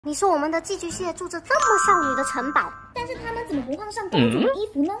你说我们的寄居蟹住着这么少女的城堡，但是他们怎么不换上公主的衣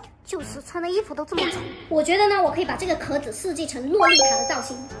服呢？就是穿的衣服都这么丑。我觉得呢，我可以把这个壳子设计成洛丽塔的造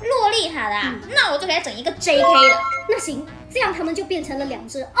型。洛丽塔的啊，那我就给它整一个 JK 的。那行，这样它们就变成了2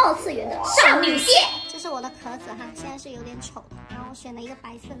只2次元的少女蟹。这是我的壳子哈，现在是有点丑的，然后选了一个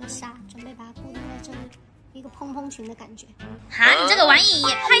白色的纱，准备把它固定在这里，一个蓬蓬裙的感觉。哈，你这个玩意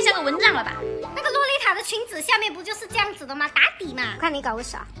也太像个蚊帐了吧？那个洛丽塔的裙子下面不就是这样子的吗？打底嘛。我看你搞个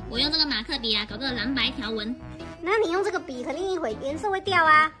啥？我用这个马克笔啊，搞个蓝白条纹。那你用这个笔肯定一会颜色会掉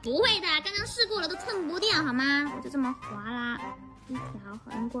啊。不会的，刚刚试过了，都蹭不掉好吗？我就这么划拉一条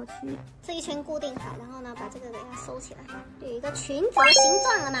横过去，这一圈固定好，然后呢把这个给它收起来，就有一个裙子的形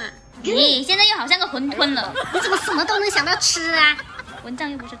状了嘛。咦，现在又好像个馄饨了。你怎么什么都能想到吃啊？蚊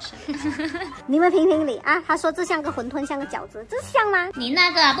帐又不是吃。你们评评理啊！他说这像个馄饨，像个饺子，这像吗？你那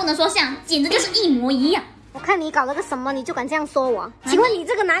个不能说像，简直就是一模一样。我看你搞了个什么，你就敢这样说我？请问你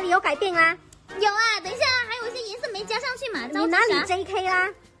这个哪里有改变啊？有啊，等一下还有一些颜色没加上去嘛。你哪里 JK 啦？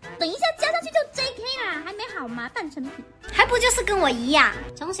等一下加上去就 JK 啦，还没好嘛，半成品。还不就是跟我一样？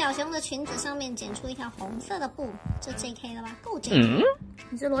从小熊的裙子上面剪出一条红色的布，这 JK 了吧？够 JK。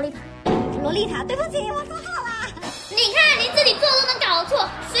你是洛丽塔？洛丽塔，对不起，我说错了。你看连自己做都能搞错，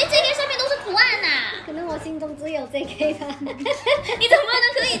谁 JK 上面都是图案呐？可能我心中只有 JK 吧。你怎么能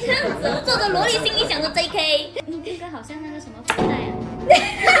可以这样子？我做着萝莉心里想着 JK。你这个好像那个什么福袋啊？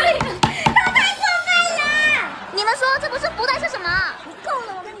他太过分了！你们说这不是福袋是什么？你够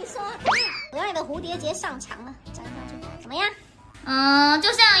了，我跟你说。我让你的蝴蝶结上墙了，粘上去，怎么样？就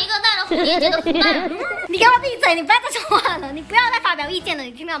像一个带了蝴蝶结的福袋。你给我闭嘴！你不要再说话了，你不要再发表意见了，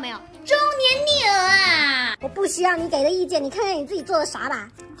你听到没有？中年女儿啊！我不需要你给的意见，你看看你自己做的啥吧。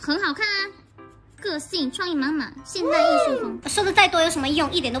很好看啊，个性创意满满，现代艺术风。说的再多有什么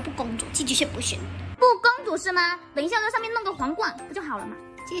用？一点都不公主，寄居蟹不选。不公主是吗？等一下在上面弄个皇冠不就好了吗？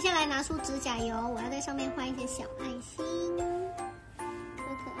接下来拿出指甲油，我要在上面画一些小爱心，可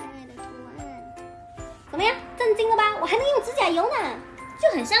可爱爱的图案。怎么样？震惊了吧？我还能用指甲油呢，就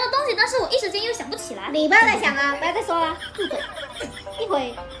很像个东西，但是我一时间又想不起来。你不要再想了，不要再说了，住嘴！一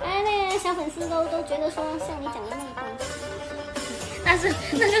会那个小粉丝都觉得说像你讲的那个东西。但是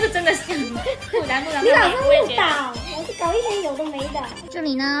那就是真的像，不然。你老是误导，我是搞一些有的没的。这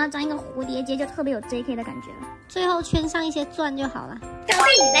里呢，装一个蝴蝶结就特别有 JK 的感觉了。最后圈上一些钻就好了。搞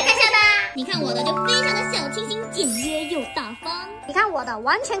定，来看下吧。你看我的就非常的小清新、简约又大方。你看我的，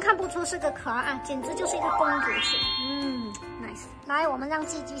完全看不出是个壳啊，简直就是一个公主蟹。nice。来，我们让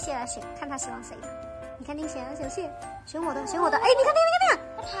寄居蟹来选，看他喜欢谁的。你看你选了小蟹，选我的，选我的。哎，你看那个。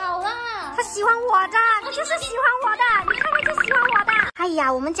他跑了，他喜欢我的，他就是喜欢我的，你看他就喜欢我的。哎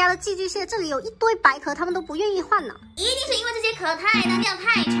呀，我们家的寄居蟹这里有一堆白壳，他们都不愿意换呢。一定是因为这些壳太单调、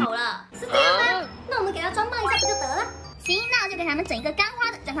太丑了，是这样吗？那我们给它装扮一下不就得了？行，那我就给他们整一个干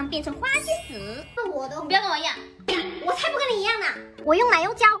花的，让他们变成花仙子。是我的，你不要跟我一样，我才不跟你一样呢。我用奶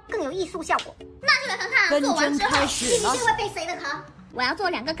油胶更有艺术效果。那就来看看做完之后寄居蟹会被谁的壳？我要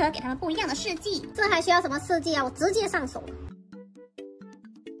做2个壳，给他们不一样的设计。这还需要什么设计啊？我直接上手了。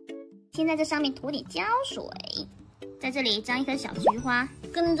先在这上面涂点胶水，在这里装一颗小菊花，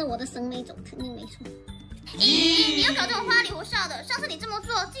跟着我的审美走，肯定没错。咦，你要搞这种花里胡哨的，上次你这么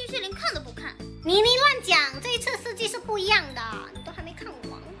做，寄居蟹连看都不看。你乱讲，这一次设计是不一样的，你都还没看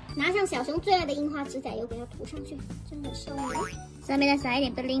完。拿上小熊最爱的樱花指甲油，给它涂上去，真的少女。上面再撒一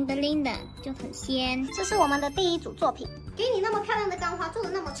点 bling bling 的，就很鲜。这是我们的第1组作品。给你那么漂亮的干花，做的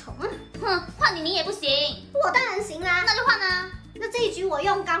那么丑吗？哼，换你也不行。我当然行啦，那就换啊。那这一局我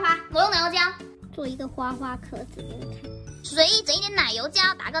用干花，我用奶油胶，做一个花花壳子给你看。随意整一点奶油胶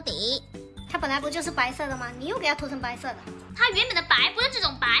打个底。它本来不就是白色的吗？你又给它涂成白色的。它原本的白不是这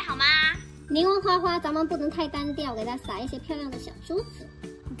种白好吗？柠檬花花咱们不能太单调，给它撒一些漂亮的小珠子。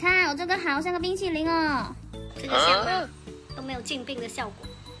你看我这个好像个冰淇淋哦。这个像吗？都没有渐变的效果。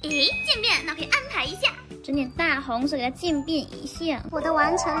咦，渐变，那可以安排一下，整点大红色给它渐变一下。我的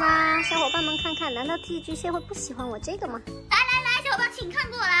完成啦，小伙伴们看看，难道寄居蟹会不喜欢我这个吗？来，小伙伴请看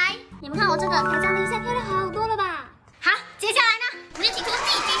过来，你们看我这个台上的一下漂亮好多了吧？好，接下来呢，我们就请出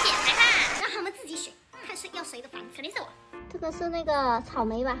寄居蟹裁判，让他们自己选，看是要谁的房，肯定是我。这个是那个草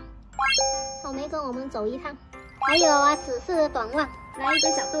莓吧？草莓跟我们走一趟。还有啊，紫色的短袜，来一个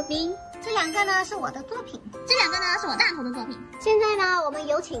小豆丁。这2个呢是我的作品，这2个呢是我大头的作品。现在呢，我们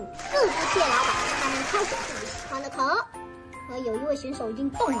有请4只蟹老板，让他们挑选自己喜欢的壳。有一位选手已经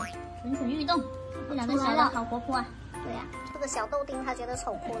动了，蠢蠢欲动。这2个小的好活泼啊！对呀，这个小豆丁他觉得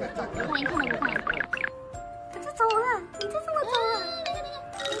丑哭了，他连看都不看。他就走了，你就这么走了。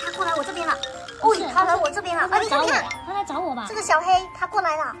他过来我这边了。他来我这边了。啊，你看，他来找我吧。这个小黑他过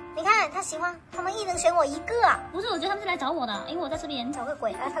来了，你看他喜欢，他们一人选我一个啊。不是，我觉得他们是来找我的，因为我在这边。找个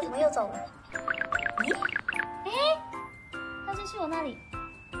鬼！哎，他怎么又走了？咦？哎，他先去我那里。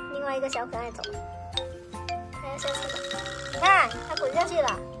另外一个小可爱走了，他要下去了。你看，他滚下去了。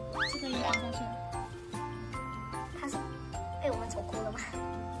这个也滚下去了。他是被我们丑哭了吗？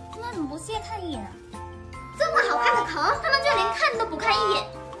那怎么不屑看一眼啊？这么好看的壳，他们居然连看都不看一眼。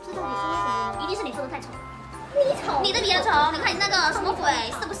这到底是为什么？一定是你做的太丑。你丑，你的比较丑。你看你那个什么鬼，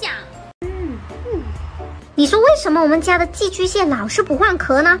四不像。你说为什么我们家的寄居蟹老是不换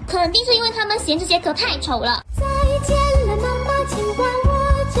壳呢？肯定是因为他们嫌这些壳太丑了。再见了，妈妈，今晚我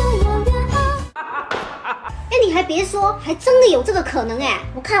就要约好。哎，你还别说，还真的有这个可能哎！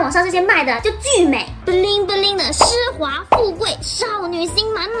我看网上这些卖的就巨美，bling bling的，奢华富贵，少女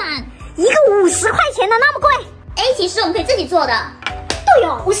心满满。一个50块钱的那么贵？哎，其实我们可以自己做的。对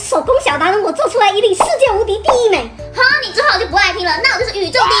哦，我是手工小达人，我做出来一定世界无敌第一美。好，你之后就不爱听了，那我就是宇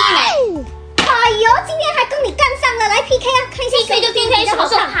宙第一美。哎呦，今天还跟你干上了，来 PK 啊！看一下 PK 就 PK， 什么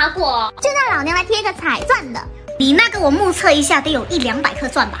时候爬过？就让老娘来贴个彩钻的。你那个我目测一下，得有100-200颗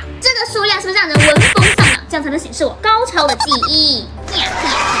钻吧？这个数量是不是让人闻风丧胆？这样才能显示我高超的技艺。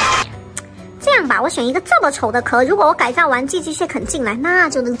这样吧，我选一个这么丑的壳，如果我改造完寄居蟹肯进来，那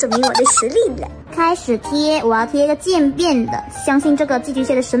就能证明我的实力了。开始贴，我要贴一个渐变的，相信这个寄居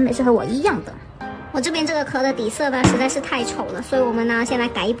蟹的审美是和我一样的。我这边这个壳的底色呢，实在是太丑了，所以我们呢先来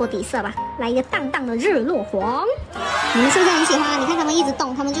改一波底色吧，来一个淡淡的日落黄。你们是不是很喜欢？你看他们一直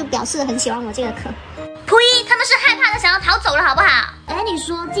动，他们就表示很喜欢我这个壳。呸！他们是害怕的，想要逃走了，好不好？哎，你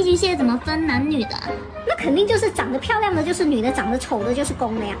说寄居蟹怎么分男女的？那肯定就是长得漂亮的就是女的，长得丑的就是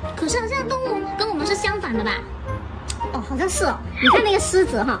公的呀。可是好像动物跟我们是相反的吧？哦，好像是哦。你看那个狮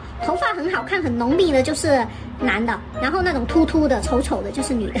子哈，头发很好看、很浓密的就是男的，然后那种秃秃的、丑丑的就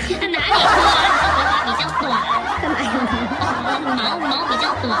是女的。哪里秃啊？比较短。干嘛呀？毛比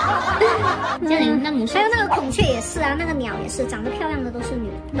较短。这样那母狮。还有那个孔雀也是啊，那个鸟也是，长得漂亮的都是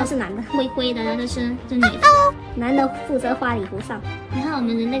女的，都是男的。灰灰的那个是女的。男的负责花里胡哨。然后我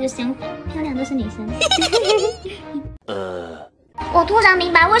们人类就相反，漂亮都是女生。我突然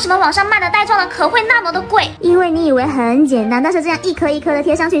明白为什么网上卖的带状的壳会那么的贵，因为你以为很简单，但是这样一颗一颗的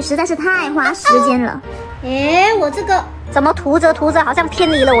贴上去实在是太花时间了。哎，我这个怎么涂着涂着好像偏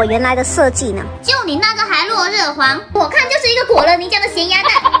离了我原来的设计呢？就你那个还落热黄，我看就是一个裹了泥浆的咸鸭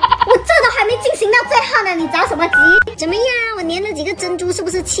蛋。我这都还没进行到最后呢，你着什么急？怎么样？我粘了几个珍珠，是不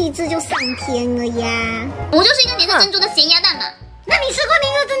是气质就上天了呀？我就是一个粘着珍珠的咸鸭蛋嘛。那你吃过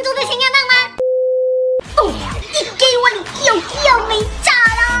粘着珍珠的咸鸭蛋吗？哦，你给我你又没炸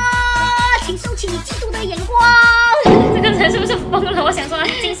啦！请收起你嫉妒的眼光。这个人是不是疯了？我想说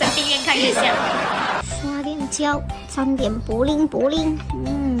精神病院看一下。刷点胶，沾点布灵布灵。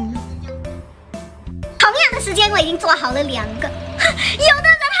同样的时间我已经做好了2个。有的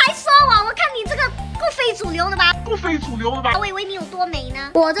人还说我看你这个不非主流的吧？不非主流的吧？我以为你有多美呢。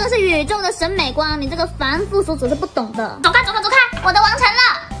我这个是宇宙的审美观，你这个凡夫俗子是不懂的。走开走开走开，我的王成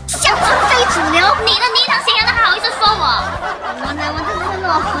了。乡村非主流，你的泥塘咸鸭蛋还好意思说我？我这是落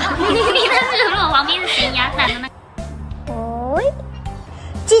黄，你那是落黄，边是咸鸭蛋的吗？哦，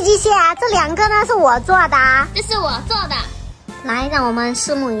寄居蟹啊，这2个呢是我做的啊，这是我做的。来，让我们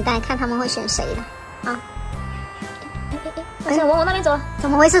拭目以待，看他们会选谁的啊！而且往我那边走，怎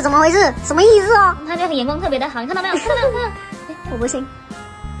么回事？怎么回事？什么意思哦？他这个眼光特别的好，你看到没有？看到没有？我不信。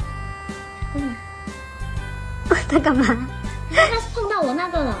他干嘛？他是碰到我那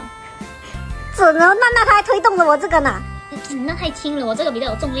个了。怎么？那他还推动着我这个呢？那太轻了，我这个比较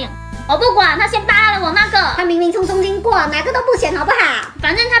有重量。我不管，他先扒了我那个。他明明从中间过，哪个都不选，好不好？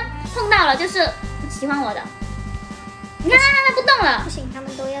反正他碰到了，就是喜欢我的。你看他不动了。不行，他们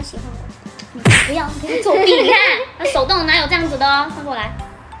都要喜欢我。不要作弊！你看，他手动哪有这样子的哦？看过来，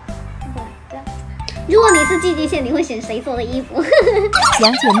看过来，不要。如果你是寄居蟹，你会选谁做的衣服？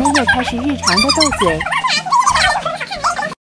两姐妹又开始日常的斗嘴，